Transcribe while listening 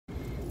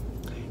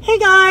Hey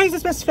guys,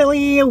 it's Miss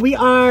Philly. We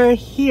are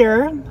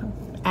here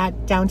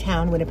at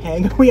downtown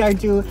Winnipeg. We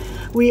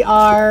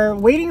are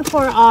waiting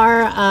for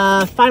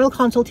our final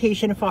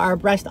consultation for our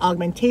breast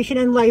augmentation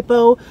and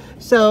lipo.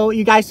 So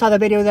you guys saw the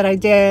video that I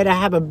did. I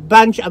have a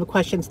bunch of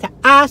questions to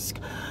ask.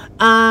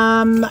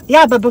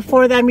 Yeah, but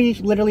before then, we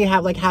literally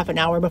have like half an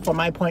hour before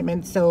my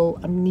appointment, so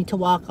I need to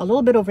walk a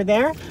little bit over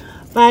there.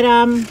 But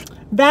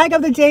bag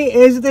of the day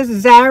is this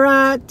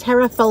Zara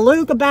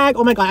Terrafaluca bag.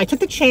 Oh my god, I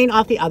took the chain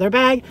off the other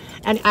bag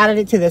and added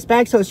it to this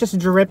bag, so it's just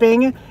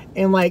dripping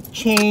in like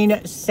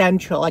chain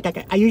central.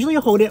 Like I usually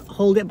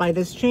hold it by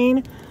this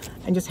chain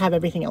and just have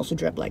everything else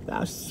drip like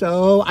that.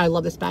 So I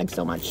love this bag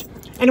so much.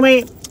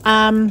 Anyway,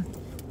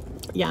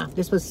 yeah,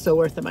 this was so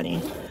worth the money.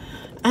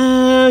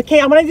 Okay,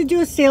 I wanted to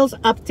do a sales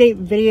update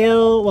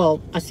video. Well,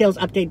 a sales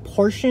update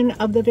portion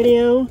of the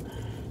video.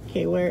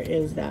 Okay, where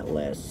is that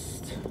list?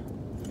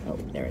 Oh,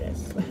 there it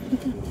is.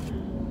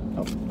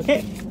 Oh,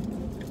 okay.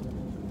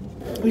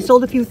 We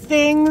sold a few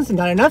things,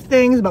 not enough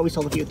things, but we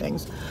sold a few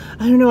things.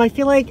 I don't know. I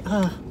feel like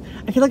I'm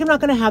not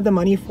gonna have the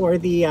money for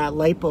the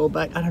lipo,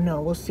 but I don't know.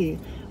 We'll see.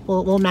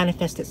 We'll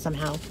manifest it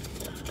somehow.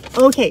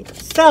 Okay,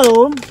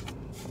 so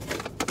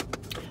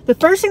the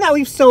first thing that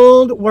we've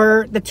sold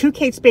were the two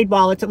Kate Spade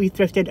wallets that we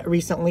thrifted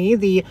recently.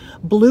 The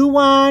blue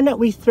one,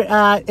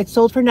 it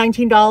sold for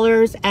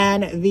 $19,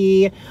 and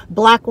the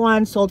black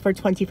one sold for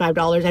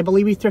 $25. I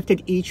believe we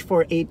thrifted each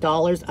for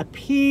 $8 a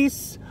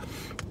piece.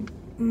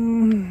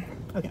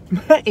 Okay,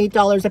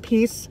 $8 a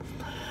piece.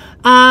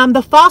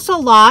 The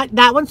fossil lot,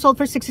 that one sold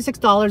for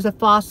 $66. The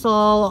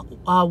fossil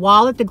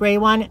wallet, the gray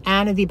one,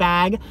 and the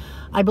bag.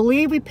 I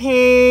believe we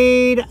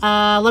paid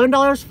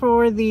 $11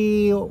 for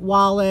the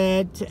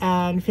wallet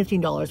and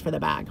 $15 for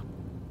the bag.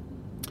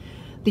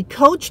 The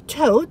Coach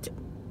tote,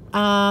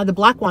 the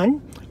black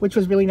one, which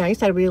was really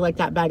nice. I really like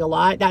that bag a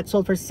lot. That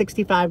sold for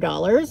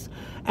 $65,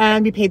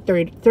 and we paid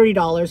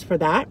 $30 for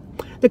that.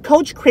 The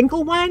Coach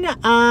crinkle one,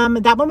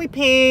 that one we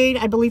paid,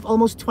 I believe,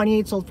 almost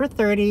 $28, sold for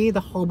 $30.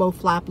 The hobo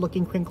flap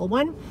looking crinkle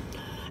one.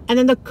 And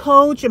then the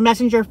Coach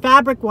messenger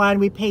fabric one,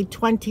 we paid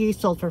 $20,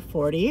 sold for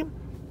 $40.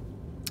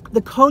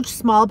 The Coach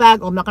small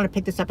bag, I'm not going to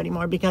pick this up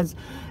anymore because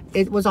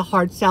it was a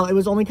hard sell. It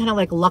was only kind of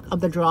like luck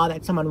of the draw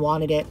that someone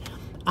wanted it.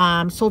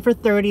 Sold for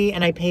 $30,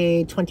 and I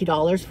paid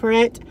 $20 for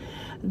it.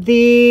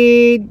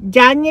 The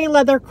Danier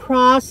leather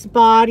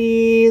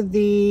crossbody,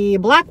 the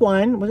black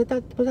one, was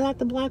that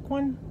the black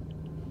one?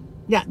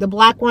 Yeah, the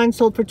black one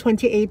sold for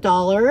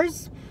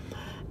 $28.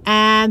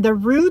 And the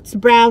Roots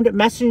brown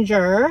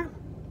messenger,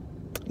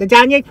 the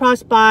Danier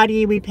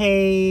crossbody, we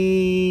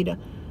paid,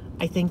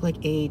 I think, like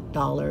 $8,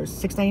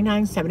 $6.99,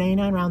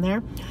 $7.99, around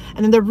there.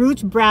 And then the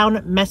Roots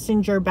brown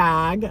messenger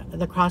bag,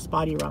 the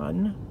crossbody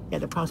one. Yeah,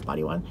 the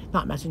crossbody one,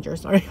 not messenger.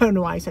 Sorry, I don't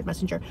know why I said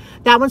messenger.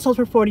 That one sold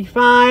for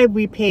 $45.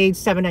 We paid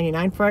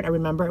 $7.99 for it. I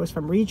remember it was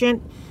from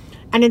Regent.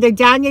 And then the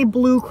Danier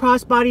blue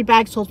crossbody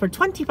bag sold for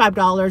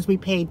 $25. We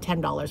paid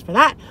 $10 for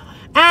that.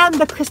 And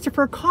the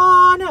Christopher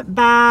Kahn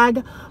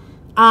bag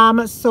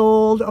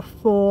sold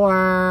for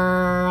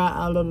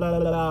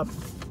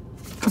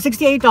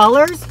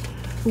 $68.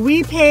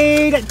 We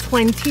paid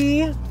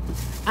 $20,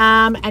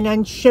 and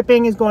then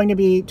shipping is going to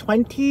be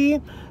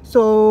 $20.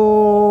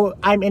 So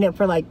I'm in it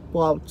for like,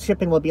 well,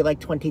 shipping will be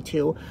like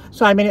 $22.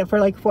 So I'm in it for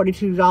like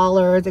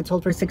 $42. It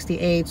sold for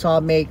 $68, so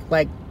I'll make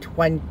like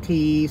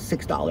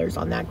 $26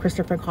 on that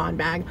Christopher Kahn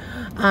bag.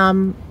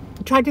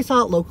 Tried to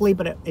sell it locally,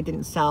 but it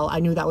didn't sell. I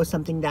knew that was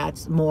something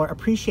that's more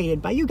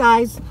appreciated by you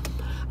guys.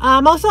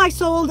 Also, I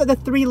sold the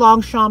 3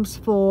 Longchamps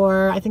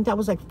for, I think that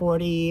was like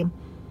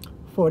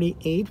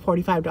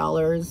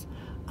 $45.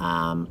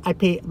 I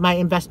paid, my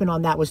investment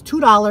on that was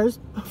 $2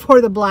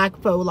 for the black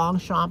faux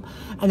Longchamp,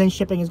 and then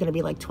shipping is going to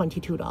be like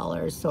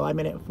 $22. So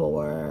I'm in it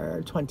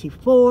for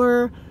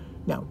 $24,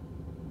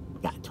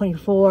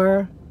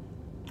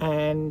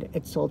 and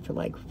it sold for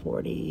like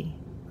 $40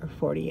 or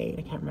 $48.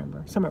 I can't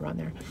remember, somewhere around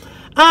there.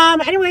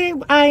 Anyway,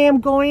 I am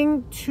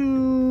going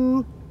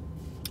to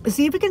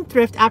see if we can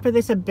thrift after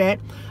this a bit.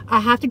 I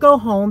have to go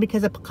home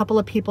because a couple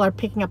of people are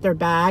picking up their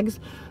bags.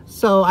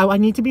 So I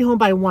need to be home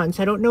by 1.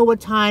 So I don't know what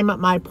time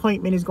my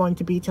appointment is going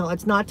to be till.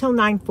 It's not till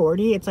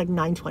 9:40. It's like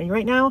 9:20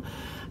 right now.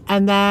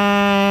 And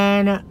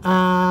then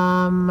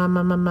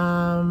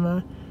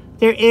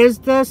there is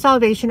the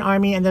Salvation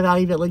Army and the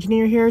Valley Village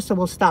near here. So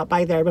we'll stop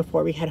by there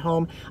before we head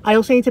home. I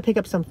also need to pick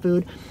up some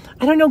food.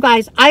 I don't know,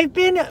 guys. I've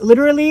been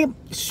literally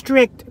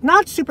strict,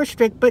 not super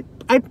strict, but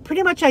I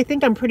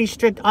think I'm pretty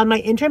strict on my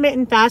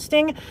intermittent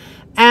fasting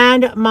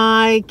and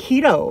my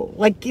keto,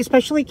 like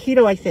especially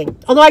keto, I think.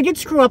 Although I did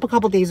screw up a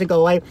couple days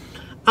ago. I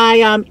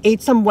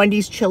ate some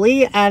Wendy's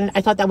chili, and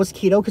I thought that was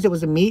keto because it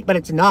was a meat, but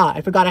it's not.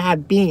 I forgot I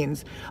had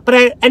beans, but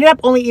I ended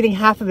up only eating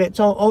half of it.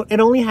 So it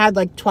only had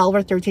like 12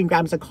 or 13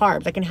 grams of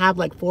carbs. I can have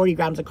like 40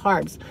 grams of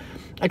carbs.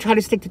 I try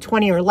to stick to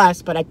 20 or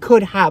less, but I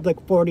could have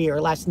like 40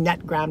 or less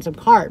net grams of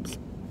carbs.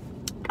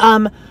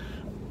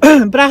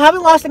 But I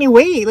haven't lost any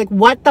weight. Like,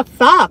 what the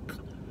fuck?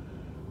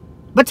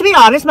 But to be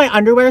honest, my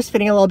underwear is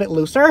fitting a little bit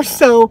looser.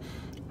 So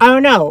I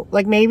don't know.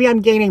 Like, maybe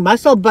I'm gaining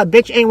muscle, but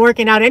bitch ain't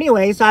working out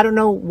anyway. So I don't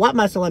know what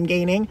muscle I'm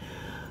gaining.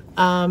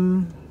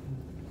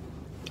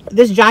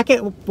 This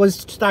jacket was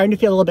starting to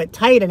feel a little bit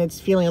tight, and it's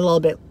feeling a little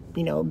bit,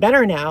 you know,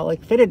 better now,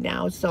 like fitted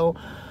now. So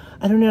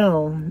I don't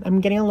know,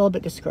 I'm getting a little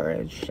bit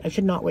discouraged. I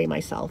should not weigh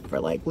myself for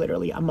like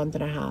literally a month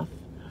and a half,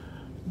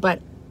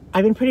 but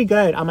I've been pretty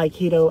good on my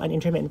keto and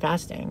intermittent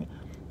fasting.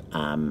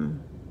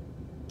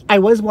 I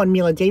was 1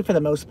 meal a day for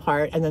the most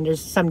part, and then there's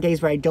some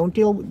days where I don't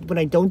do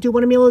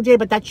 1 meal a day,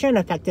 but that shouldn't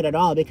affect it at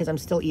all because I'm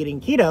still eating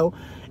keto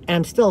and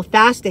I'm still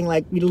fasting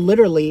like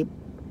literally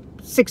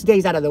 6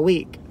 days out of the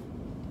week.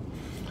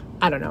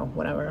 I don't know,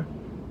 whatever.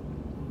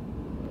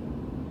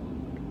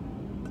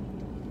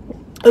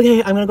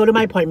 Okay, I'm gonna go to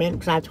my appointment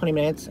because I have 20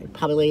 minutes,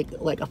 probably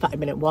like a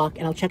 5-minute walk,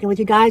 and I'll check in with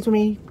you guys when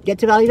we get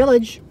to Valley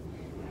Village.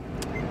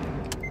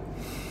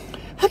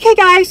 Okay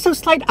guys, so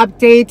slight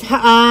update,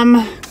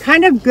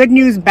 kind of good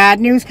news, bad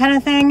news kind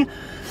of thing.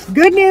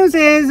 Good news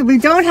is we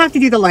don't have to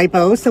do the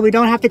lipo, so we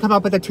don't have to come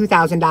up with the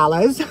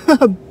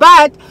 $2,000.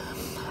 But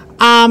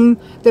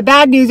the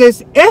bad news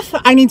is if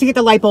I need to get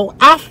the lipo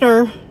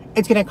after,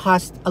 it's going to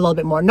cost a little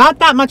bit more. Not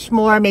that much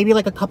more, maybe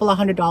like a couple of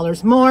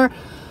 $100s more.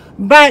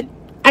 But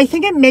I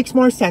think it makes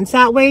more sense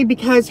that way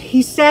because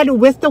he said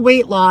with the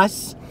weight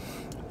loss,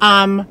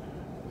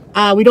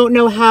 we don't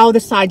know how the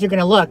sides are going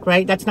to look,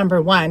 right? That's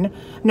number one.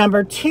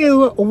 Number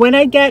two, when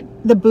I get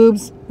the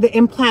boobs, the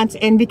implants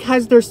in,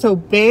 because they're so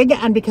big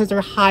and because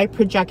they're high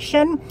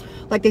projection,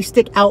 like they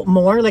stick out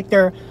more, like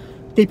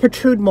they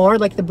protrude more,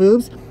 like the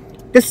boobs,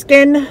 the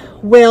skin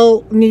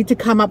will need to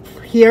come up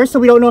here. So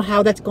we don't know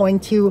how that's going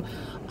to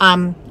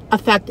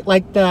affect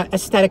like the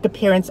aesthetic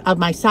appearance of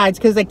my sides,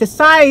 because like the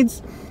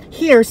sides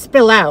here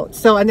spill out.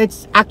 So, and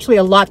it's actually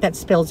a lot that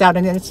spills out,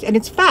 and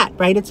it's fat,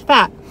 right? It's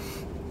fat.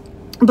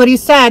 But he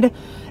said,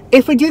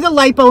 if we do the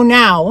lipo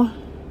now,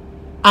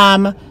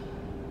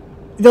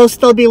 there'll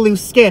still be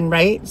loose skin,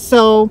 right?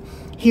 So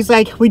he's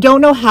like, we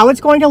don't know how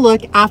it's going to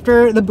look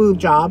after the boob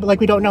job. Like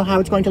we don't know how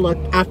it's going to look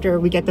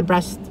after we get the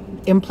breast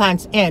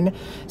implants in.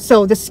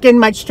 So the skin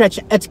might stretch,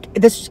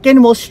 the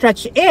skin will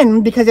stretch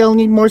in because it'll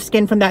need more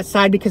skin from that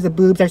side because the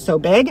boobs are so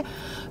big.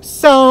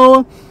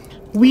 So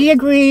we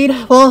agreed,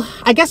 well,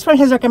 I guess from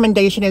his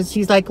recommendation is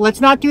he's like, let's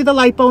not do the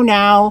lipo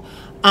now.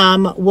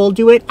 We'll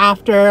do it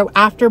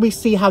after we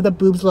see how the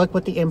boobs look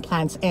with the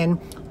implants in,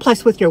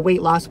 plus with your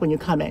weight loss when you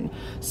come in.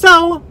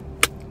 So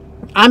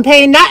I'm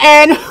paying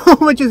nothing,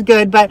 which is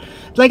good. But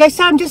like I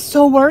said, I'm just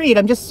so worried.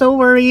 I'm just so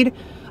worried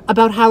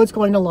about how it's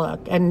going to look.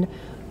 And,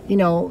 you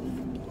know,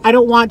 I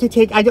don't want to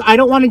take, I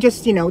don't want to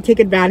just, you know, take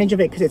advantage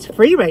of it because it's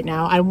free right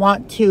now. I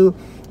want to,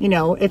 you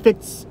know, if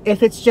it's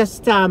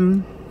just,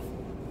 like,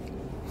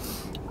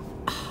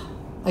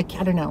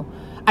 I don't know.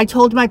 I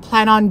told him I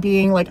plan on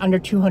being like under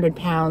 200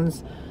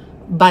 pounds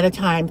by the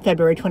time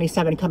February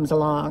 27 comes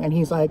along. And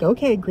he's like,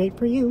 okay, great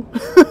for you.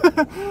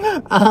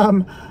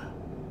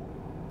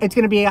 It's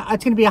going to be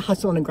a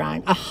hustle and a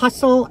grind. A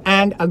hustle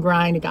and a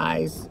grind,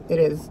 guys. It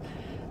is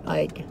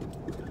like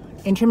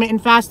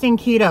intermittent fasting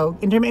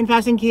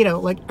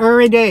keto, like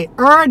every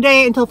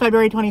day until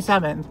February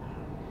 27th.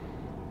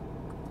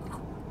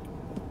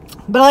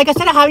 But like I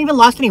said, I haven't even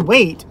lost any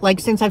weight, like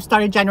since I've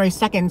started January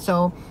 2nd.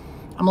 So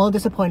I'm a little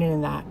disappointed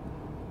in that.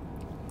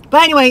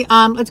 But anyway,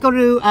 let's go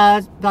to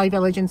Valley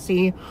Village and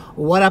see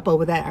what up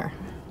over there.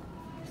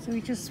 So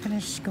we just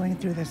finished going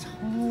through this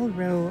whole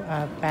row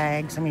of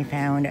bags and we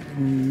found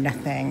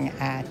nothing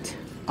at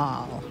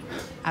all.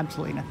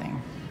 Absolutely nothing.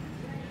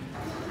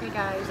 Hey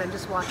guys, I'm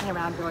just walking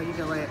around Valley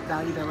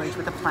Village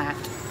with a plant.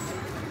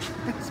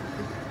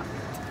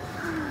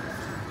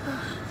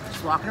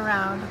 Just walking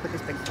around with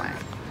this big plant.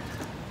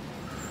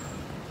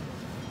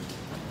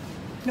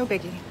 No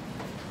biggie.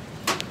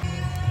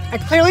 I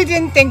clearly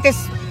didn't think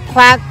this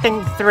plant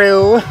thing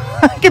through.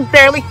 I could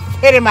barely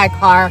fit in my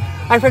car.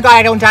 I forgot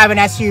I don't drive an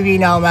SUV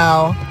no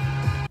more.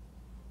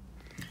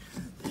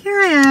 Here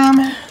I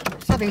am,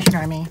 Salvation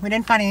Army. We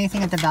didn't find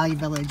anything at the Valley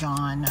Village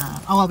on,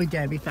 oh well we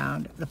did, we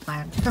found the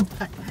plant,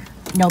 but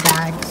no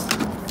bags.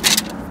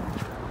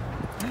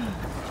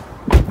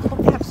 I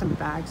hope they have some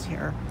bags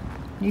here.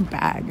 I need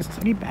bags,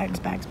 I need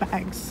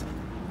bags.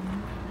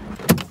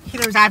 Here,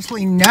 there's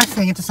absolutely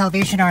nothing at the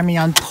Salvation Army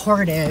on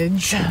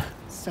Portage.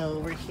 So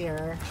we're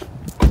here.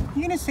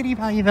 Unit City,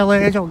 Valley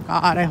Village. Oh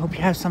God, I hope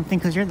you have something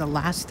because you're the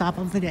last stop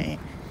of the day.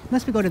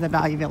 Unless we go to the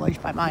Valley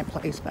Village by my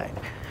place, but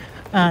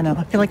I don't know.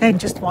 I feel like I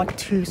just want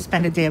to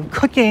spend a day of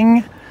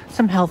cooking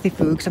some healthy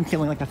food because I'm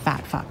feeling like a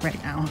fat fuck right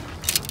now.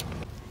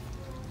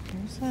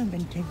 Here's a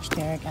vintage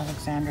Derek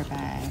Alexander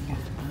bag.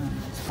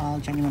 It's all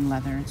genuine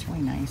leather. It's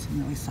really nice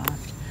and really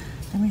soft.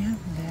 Then we have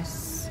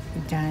this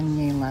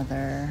denier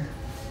leather.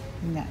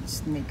 And that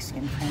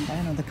snakeskin print. I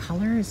don't know, the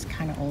color is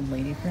kind of old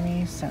lady for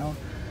me, so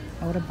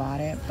I would have bought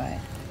it, but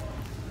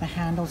the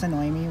handles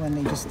annoy me when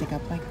they just stick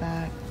up like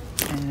that,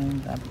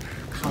 and the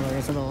color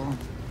is a little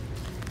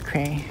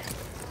cray.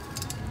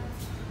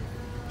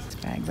 This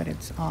bag, but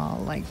it's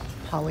all like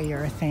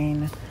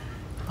polyurethane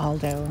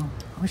Aldo.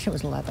 I wish it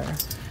was leather. And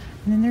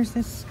then there's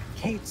this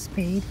Kate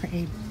Spade for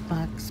 $8,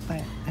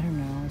 but I don't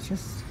know, it's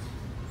just,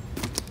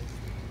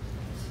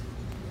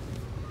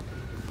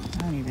 I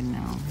don't even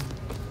know.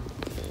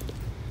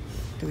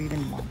 Do we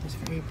even want this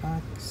for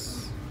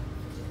 $8?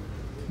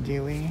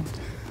 Do we?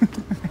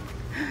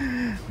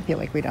 I feel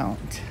like we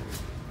don't.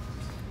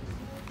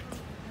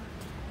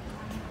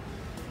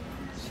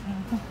 So I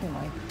think we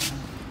like that.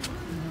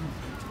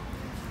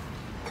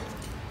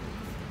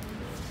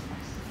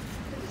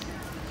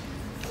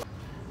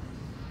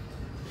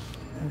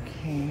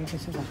 Okay,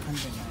 this is $199.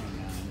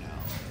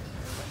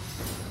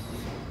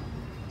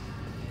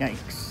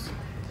 Yikes.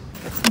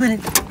 But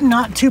it's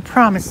not too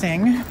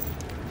promising.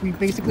 We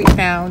basically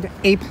found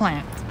a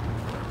plant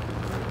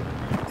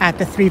at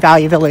the 3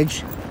 Value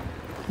Village.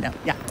 No,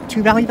 yeah,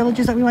 2 Value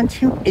Villages that we went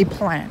to. A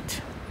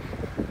plant.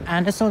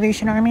 And a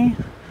Salvation Army.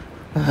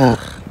 Ugh.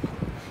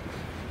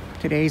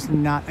 Today's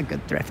not a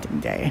good thrifting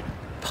day.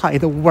 Probably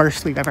the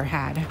worst we've ever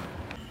had.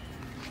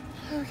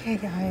 Okay,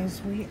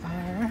 guys, we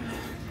are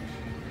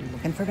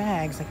looking for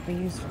bags like we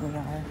usually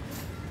are.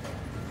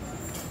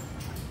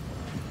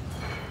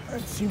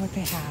 Let's see what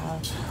they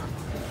have.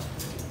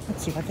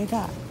 Let's see what they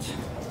got.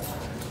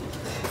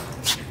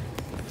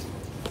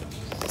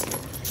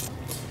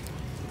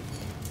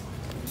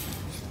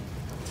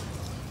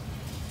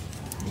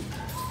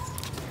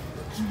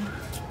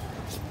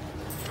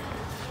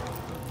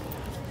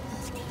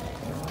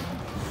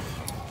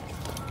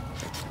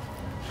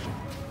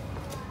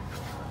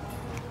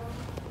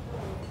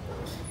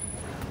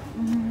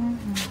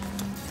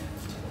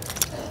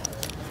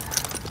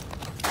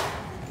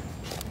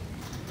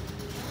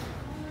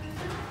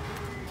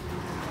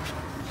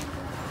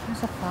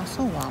 There's a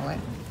fossil wallet.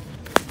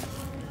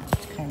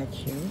 It's kind of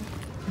cute.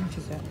 How much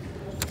is it?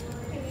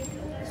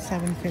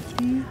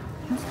 $7.50.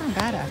 That's not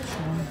bad,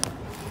 actually.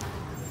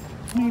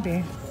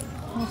 Maybe.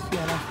 We'll see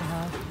what else we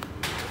have.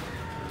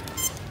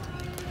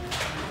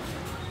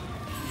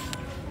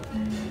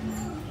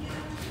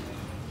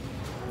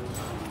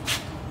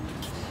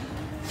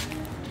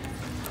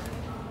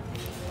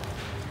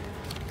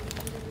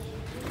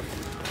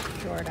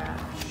 DoorDash.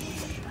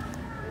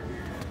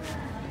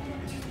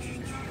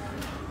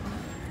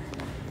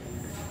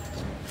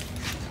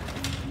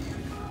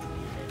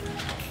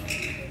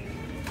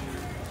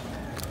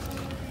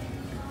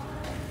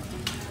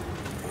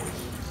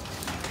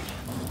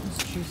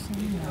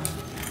 Juicing, no.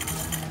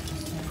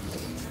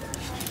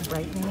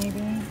 Brightening,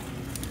 maybe.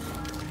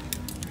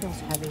 Feels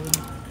heavy.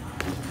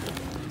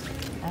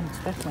 And it's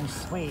definitely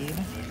suede.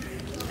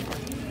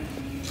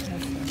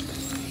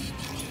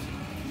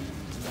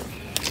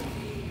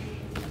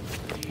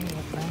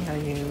 What brand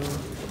are you?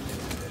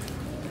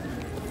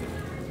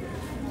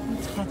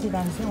 It's Kathy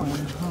Van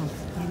Zillen. Oh,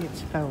 maybe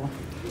it's faux.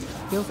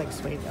 Feels like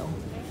suede though.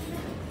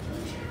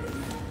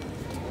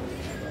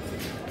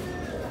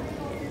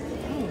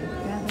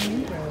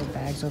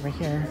 Bags over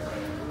here.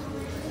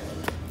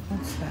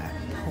 What's that?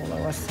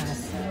 Polo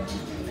Assassin.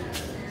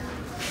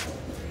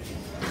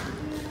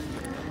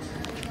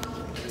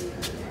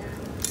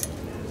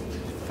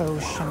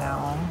 Faux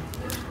Chanel.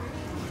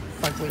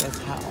 Ugly as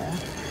hell.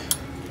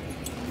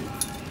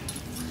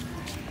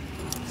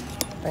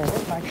 But it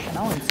looks like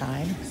Chanel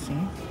inside.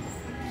 See?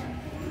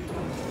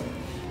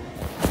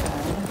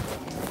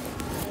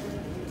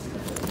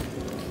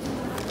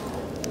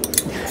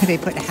 They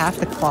put half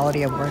the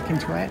quality of work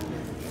into it.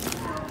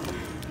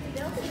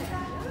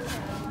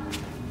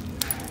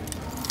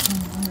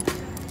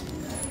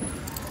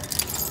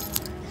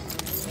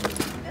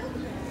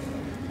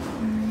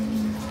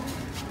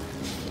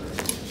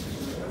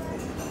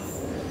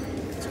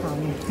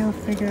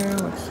 Hilfiger,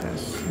 what's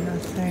this?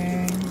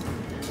 Nothing.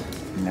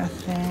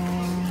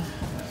 Nothing.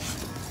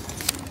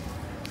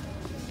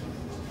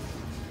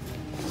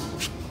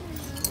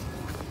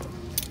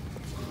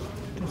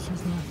 This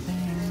is nothing.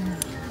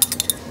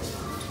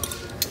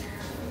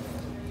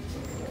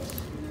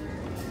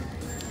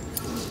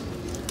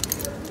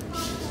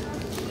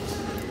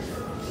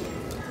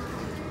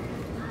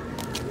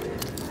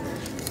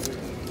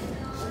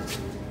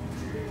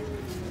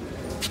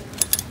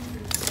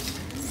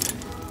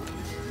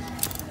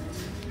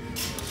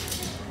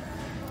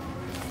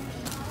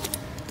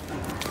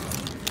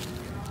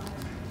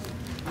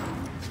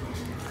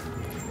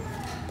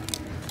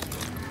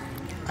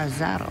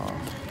 Azaro.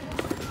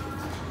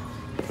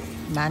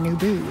 Manu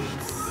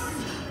Boobs.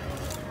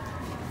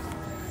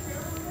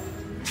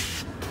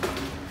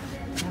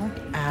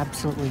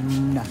 Absolutely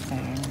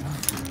nothing.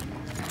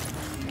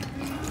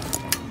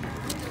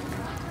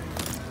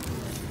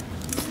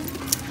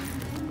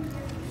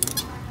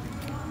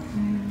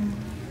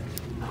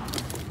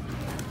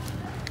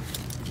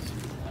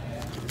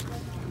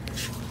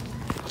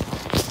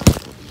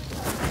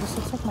 This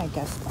looks like my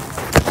guest box.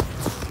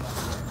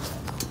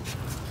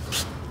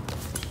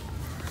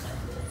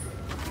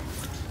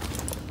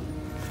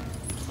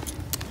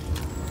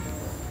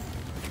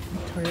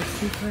 Victoria's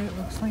Secret,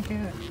 looks like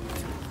it.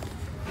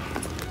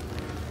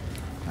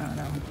 I don't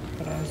know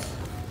what it is.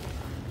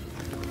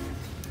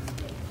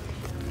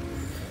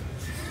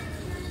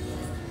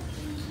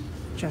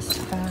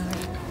 Just that.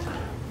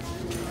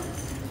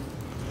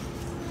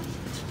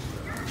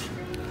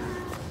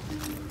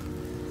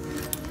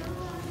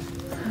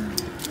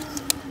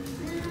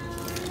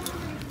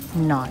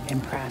 Not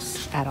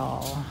impressed at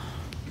all.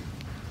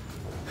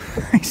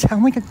 I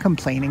sound like a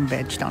complaining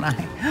bitch, don't I?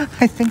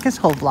 I think this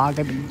whole vlog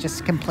I've been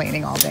just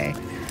complaining all day.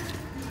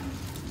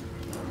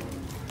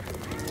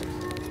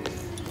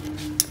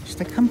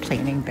 Just a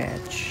complaining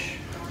bitch.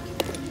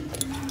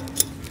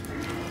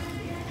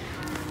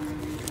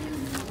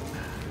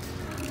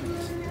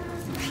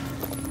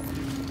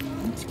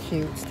 That's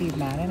cute. Steve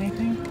Madden, I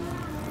think.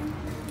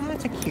 Oh,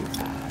 that's a cute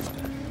bag.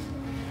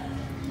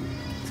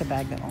 It's a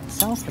bag that won't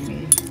sell for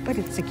me, but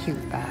it's a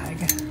cute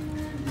bag.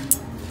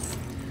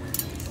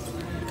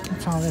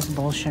 What's all this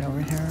bullshit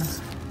over here?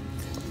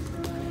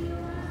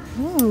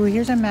 Ooh,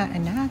 here's a Matt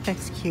and Nat.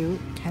 That's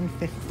cute.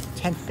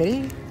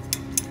 1050.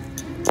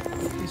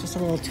 It's just a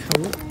little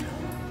tote.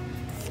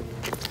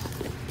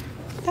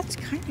 That's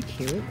kind of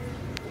cute.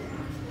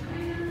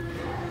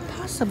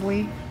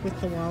 Possibly with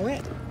the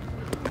wallet.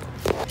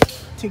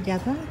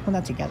 Together. Well,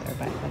 not together,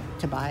 but like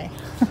to buy.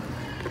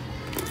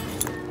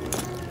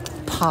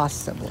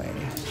 Possibly.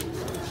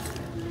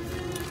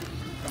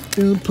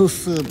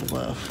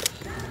 Impossible.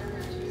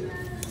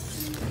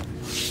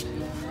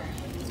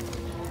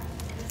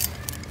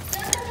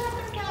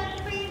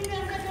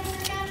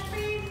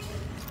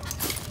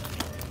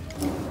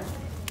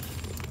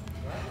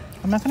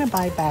 I'm not going to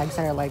buy bags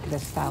that are like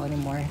this style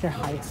anymore. They're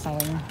high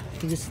selling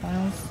these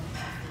styles.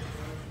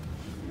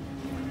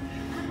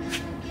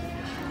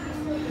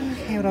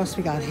 Okay, what else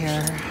we got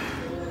here?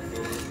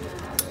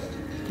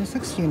 This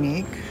looks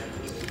unique.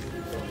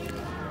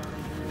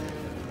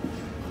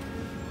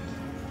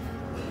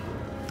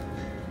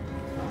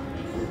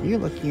 You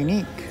look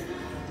unique.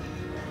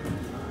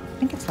 I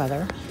think it's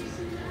leather.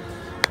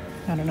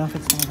 I don't know if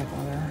it smells like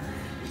leather.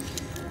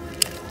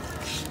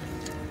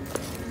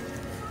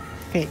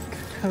 Fake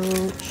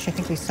coach. I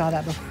think we saw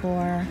that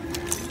before.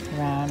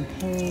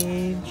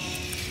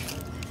 Rampage.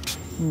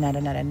 Nada,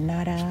 nada,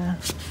 nada.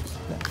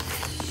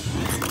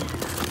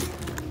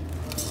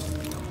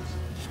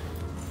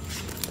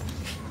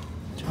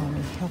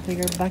 Tommy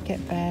Hilfiger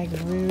bucket bag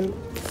root.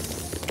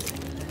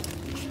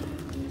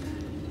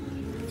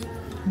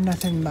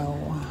 Nothing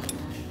more.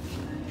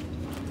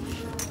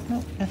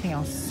 Nope, nothing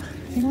else. I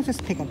think we'll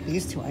just pick up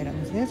these two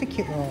items. There's a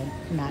cute little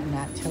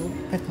Nat tote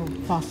with a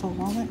fossil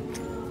wallet.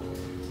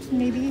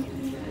 Maybe.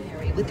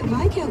 With the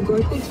Viscount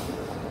Grocery.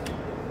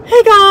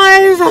 Hey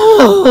guys!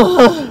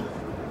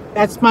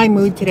 That's my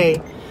mood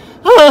today.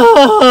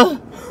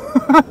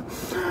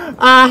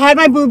 I had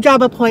my boob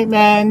job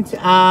appointment.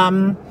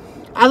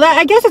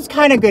 I guess it's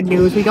kind of good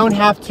news. We don't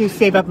have to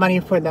save up money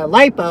for the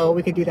lipo.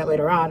 We could do that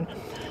later on.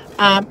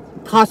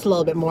 Costs a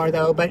little bit more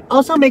though, but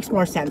also makes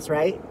more sense,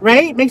 right?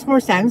 Right? Makes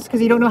more sense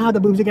because you don't know how the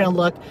boobs are going to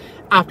look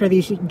after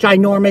these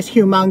ginormous,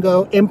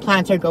 humongo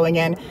implants are going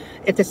in.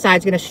 If the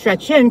side's going to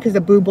stretch in because the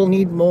boob will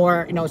need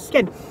more,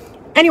 skin.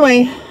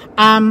 Anyway,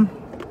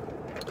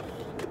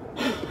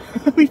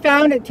 we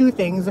found two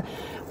things,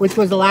 which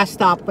was the last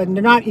stop, but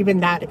they're not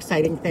even that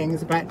exciting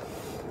things. But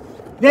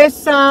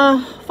this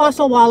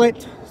fossil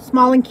wallet,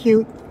 small and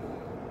cute,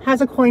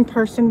 has a coin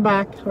purse in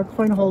back or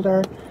coin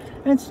holder,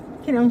 and it's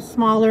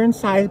smaller in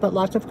size, but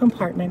lots of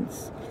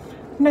compartments.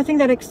 Nothing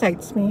that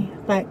excites me,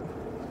 but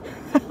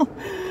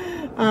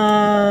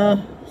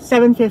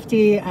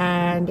 $7.50,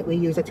 and we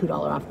use a $2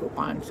 off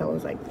coupon, so it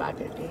was like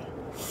 $5.50.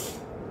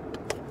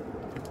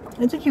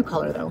 It's a cute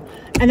color though.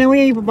 And then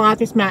we bought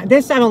this mat.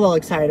 This I'm a little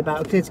excited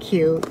about because it's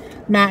cute.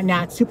 Matte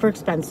Nat, super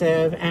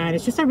expensive, and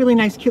it's just a really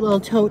nice, cute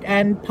little tote.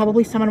 And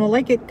probably someone will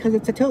like it because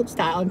it's a tote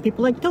style, and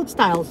people like tote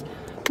styles.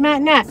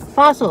 Matte Nat,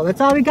 fossil. That's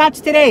all we got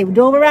today. We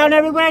drove around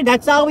everywhere.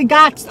 That's all we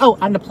got. Oh,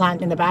 and the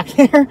plant in the back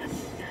there.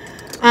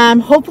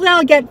 Hopefully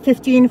I'll get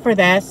 15 for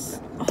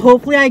this.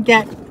 Hopefully I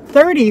get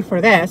 30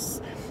 for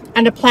this.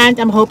 And the plant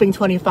I'm hoping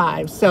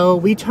 25. So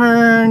we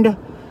turned,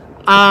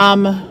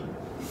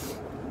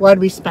 what did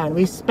we spend?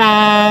 We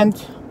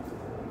spent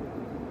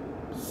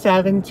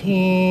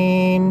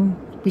 17.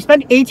 We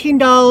spent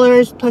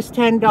 $18 plus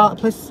 $10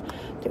 plus.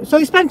 So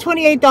we spent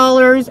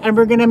 $28, and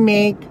we're gonna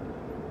make.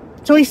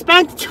 So we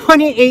spent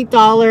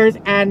 $28,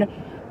 and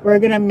we're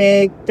gonna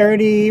make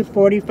 30,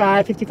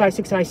 45, 55,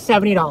 65,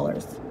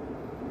 $70.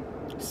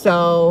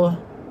 So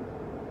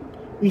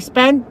we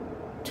spent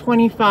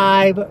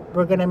 25,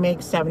 we're gonna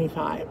make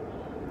 75.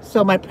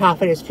 So my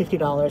profit is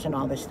 $50 and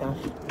all this stuff.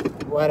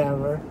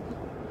 Whatever.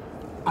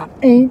 I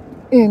ain't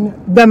in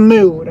the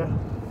mood.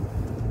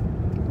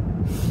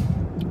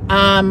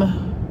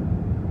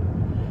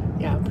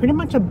 Yeah, I'm pretty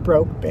much a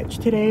broke bitch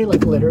today,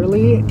 like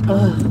literally.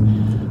 Ugh.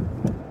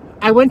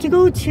 I went to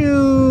go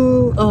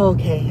to,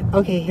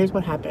 okay, here's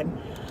what happened.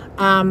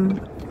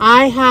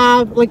 I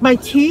have, like, my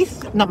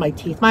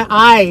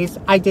eyes,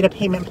 I did a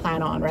payment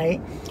plan on,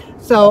 right?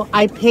 So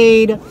I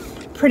paid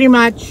pretty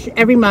much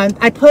every month.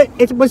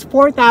 It was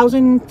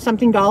 $4,000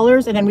 something,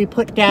 and then we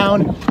put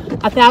down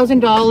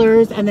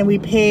 $1,000, and then we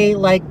pay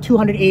like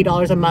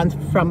 $280 a month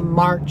from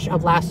March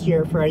of last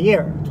year for a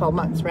year, 12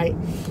 months, right?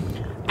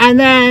 And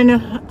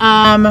then,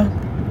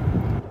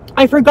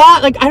 I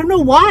forgot, like, I don't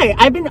know why.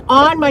 I've been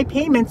on my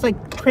payments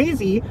like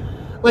crazy,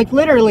 like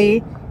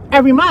literally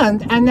every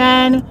month. And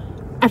then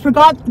I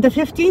forgot the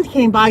 15th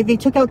came by. They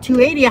took out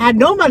 $280. I had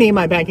no money in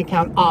my bank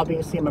account.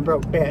 Obviously, I'm a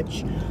broke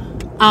bitch.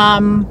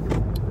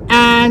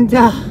 And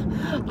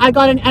I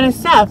got an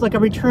NSF, like a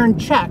return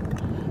check.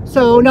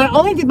 So not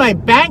only did my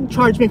bank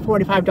charge me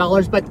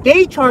 $45, but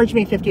they charged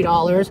me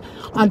 $50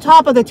 on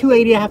top of the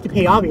 $280 I have to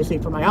pay, obviously,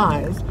 for my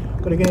eyes.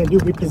 What are they going to do,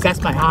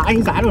 repossess my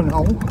eyes? I don't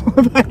know.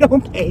 If I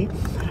don't pay.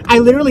 I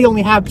literally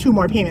only have 2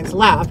 more payments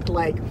left.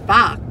 Like,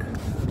 fuck.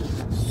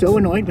 So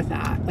annoyed with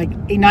that. Like,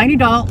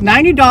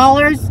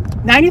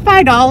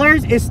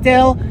 $95 is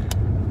still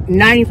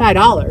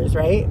 $95,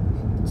 right?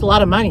 It's a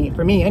lot of money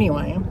for me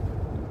anyway.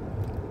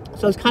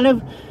 So it's kind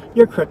of,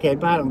 you're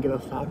crooked, but I don't give a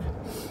fuck.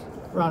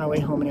 We're on our way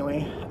home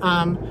anyway.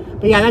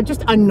 But yeah, that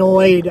just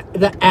annoyed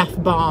the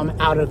F-bomb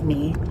out of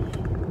me.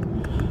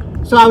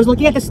 So I was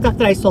looking at the stuff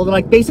that I sold, and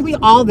like basically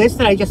all this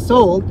that I just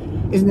sold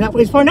is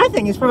for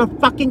nothing. It's for a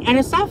fucking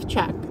NSF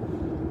check.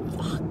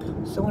 Fuck,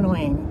 so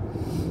annoying.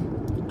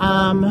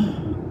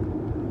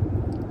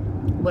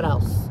 What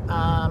else?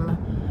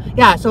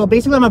 Yeah, so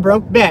basically I'm a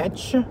broke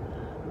bitch.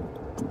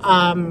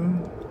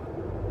 I'm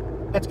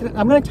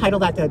gonna title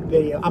that the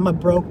video. I'm a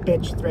broke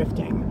bitch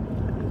thrifting.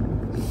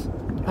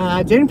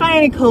 Didn't find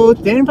any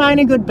coats, didn't find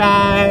any good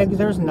bags.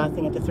 There was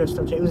nothing at the thrift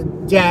store. It was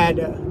dead,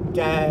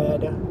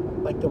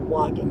 like The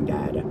Walking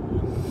Dead.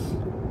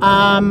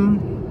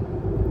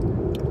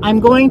 I'm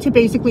going to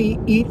basically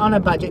eat on a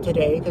budget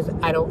today because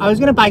I was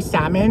gonna buy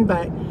salmon,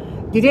 but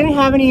they didn't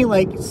have any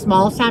like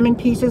small salmon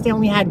pieces. They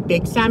only had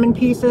big salmon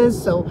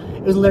pieces, so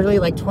it was literally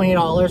like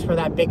 $20 for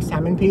that big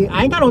salmon piece.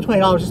 I ain't got no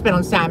 $20 to spend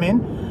on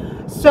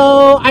salmon.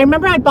 So I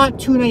remember I bought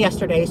tuna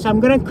yesterday, so I'm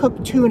gonna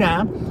cook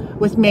tuna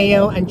with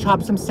mayo and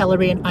chop some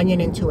celery and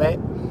onion into it.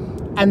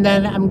 And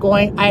then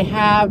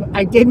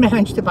I did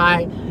manage to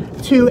buy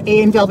 2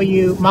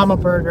 A&W Mama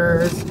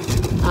Burgers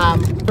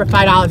for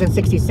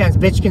 $5.60.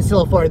 Bitch can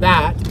still afford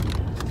that.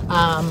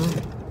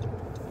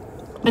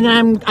 And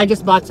then I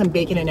just bought some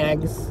bacon and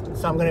eggs.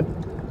 So I'm gonna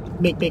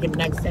make bacon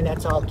and eggs, and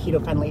that's all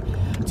keto friendly.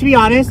 To be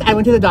honest, I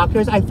went to the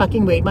doctors, I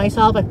fucking weighed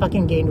myself, I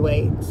fucking gained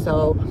weight.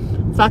 So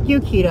fuck you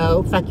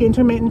keto, fuck you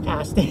intermittent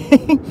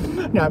fasting.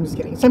 No, I'm just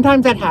kidding.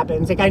 Sometimes that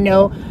happens. Like I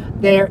know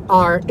there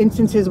are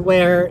instances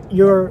where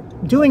you're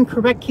doing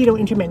correct keto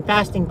intermittent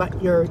fasting,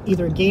 but you're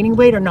either gaining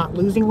weight or not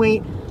losing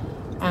weight.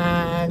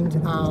 And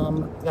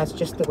that's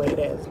just the way it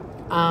is.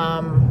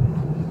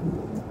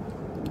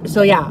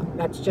 So yeah,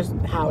 that's just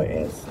how it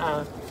is.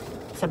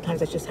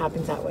 Sometimes it just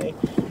happens that way.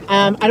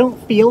 I don't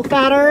feel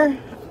fatter.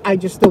 I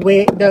just,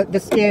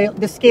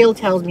 the scale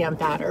tells me I'm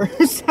fatter.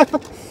 So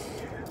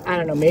I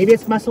don't know, maybe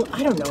it's muscle.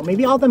 I don't know,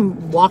 maybe all the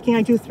walking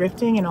I do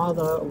thrifting and all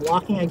the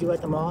walking I do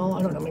at the mall,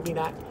 I don't know, maybe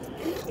that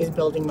is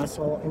building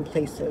muscle in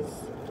places.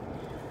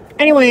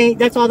 Anyway,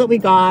 that's all that we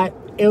got.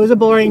 It was a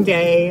boring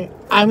day.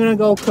 I'm gonna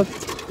go cook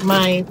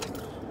my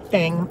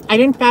thing. I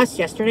didn't fast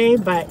yesterday,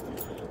 but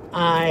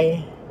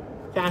I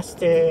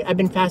fasted. I've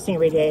been fasting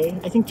every day.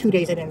 I think 2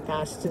 days I didn't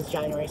fast since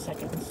January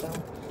 2nd. So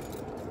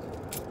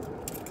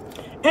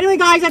anyway,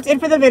 guys, that's it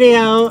for the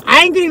video.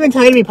 I ain't gonna even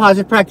tell you to be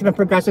positive, proactive, and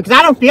progressive because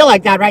I don't feel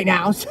like that right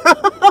now. So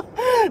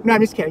no,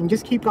 I'm just kidding.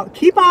 Just keep on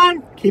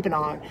keeping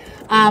on.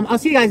 I'll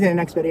see you guys in the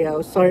next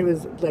video. Sorry it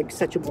was like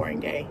such a boring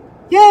day.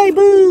 Yay,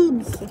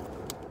 boobs!